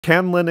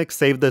Can Linux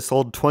save this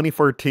old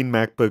 2014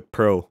 MacBook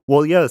Pro?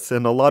 Well, yes,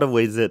 in a lot of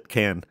ways it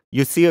can.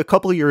 You see, a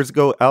couple years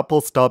ago,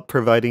 Apple stopped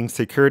providing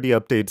security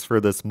updates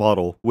for this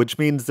model, which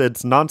means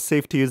it's not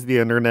safe to use the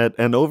internet,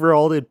 and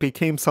overall it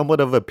became somewhat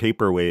of a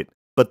paperweight.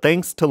 But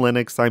thanks to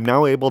Linux, I'm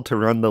now able to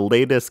run the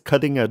latest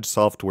cutting-edge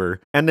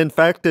software, and in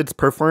fact it's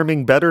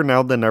performing better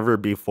now than ever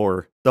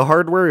before. The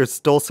hardware is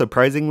still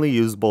surprisingly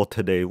usable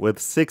today, with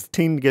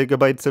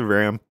 16GB of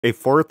RAM, a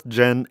 4th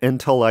gen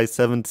Intel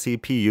i7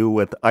 CPU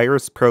with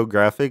Iris Pro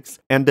graphics,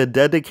 and a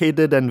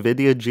dedicated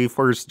Nvidia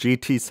GeForce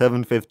GT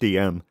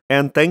 750M.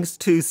 And thanks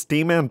to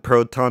Steam and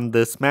Proton,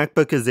 this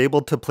MacBook is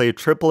able to play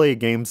AAA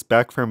games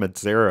back from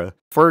its era.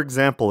 For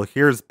example,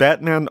 here's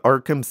Batman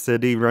Arkham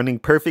City running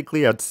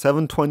perfectly at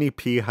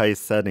 720p high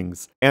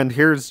settings, and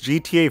here's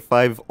GTA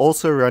 5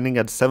 also running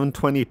at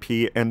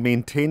 720p and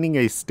maintaining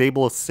a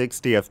stable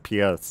 60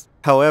 FPS.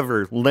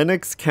 However,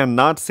 Linux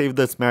cannot save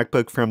this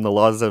MacBook from the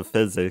laws of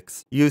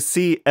physics. You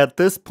see, at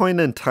this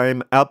point in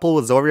time, Apple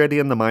was already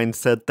in the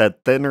mindset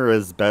that thinner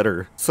is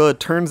better, so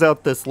it turns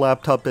out this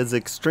laptop is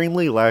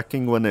extremely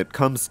lacking when it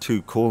comes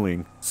to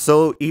cooling.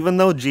 So even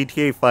though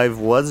GTA 5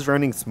 was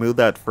running smooth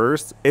at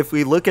first, if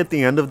we look at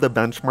the end of the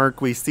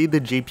benchmark, we see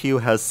the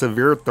GPU has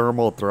severe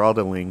thermal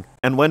throttling,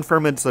 and went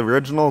from its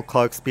original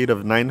clock speed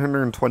of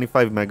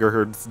 925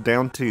 MHz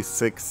down to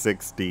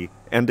 660,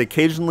 and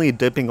occasionally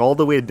dipping all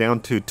the way down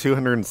to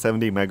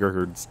 270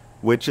 MHz,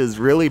 which is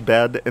really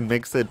bad and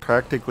makes it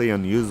practically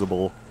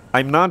unusable.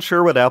 I'm not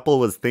sure what Apple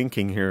was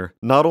thinking here.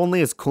 Not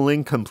only is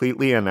cooling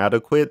completely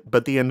inadequate,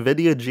 but the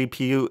Nvidia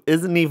GPU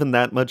isn't even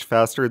that much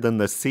faster than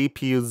the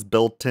CPU's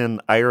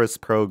built-in Iris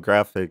Pro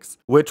graphics,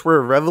 which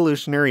were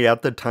revolutionary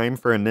at the time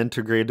for an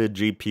integrated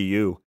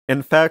GPU.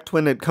 In fact,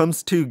 when it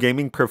comes to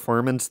gaming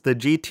performance, the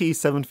GT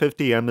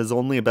 750M is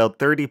only about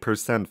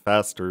 30%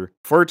 faster.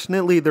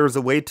 Fortunately, there's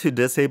a way to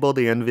disable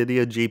the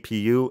Nvidia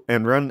GPU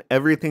and run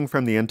everything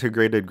from the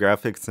integrated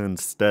graphics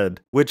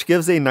instead, which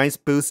gives a nice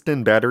boost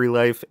in battery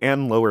life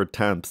and lower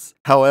temps.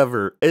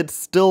 However, it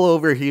still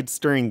overheats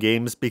during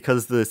games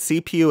because the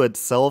CPU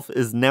itself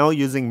is now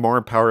using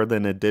more power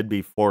than it did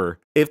before.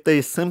 If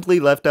they simply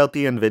left out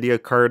the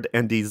Nvidia card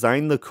and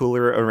designed the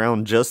cooler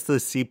around just the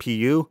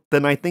CPU,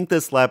 then I think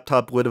this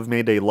laptop would have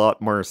made a lot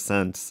more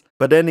sense.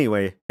 But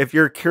anyway, if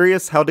you're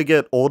curious how to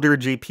get older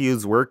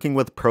GPUs working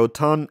with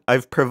Proton,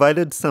 I've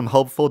provided some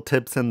helpful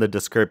tips in the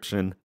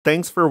description.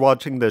 Thanks for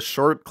watching this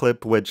short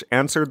clip which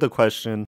answered the question,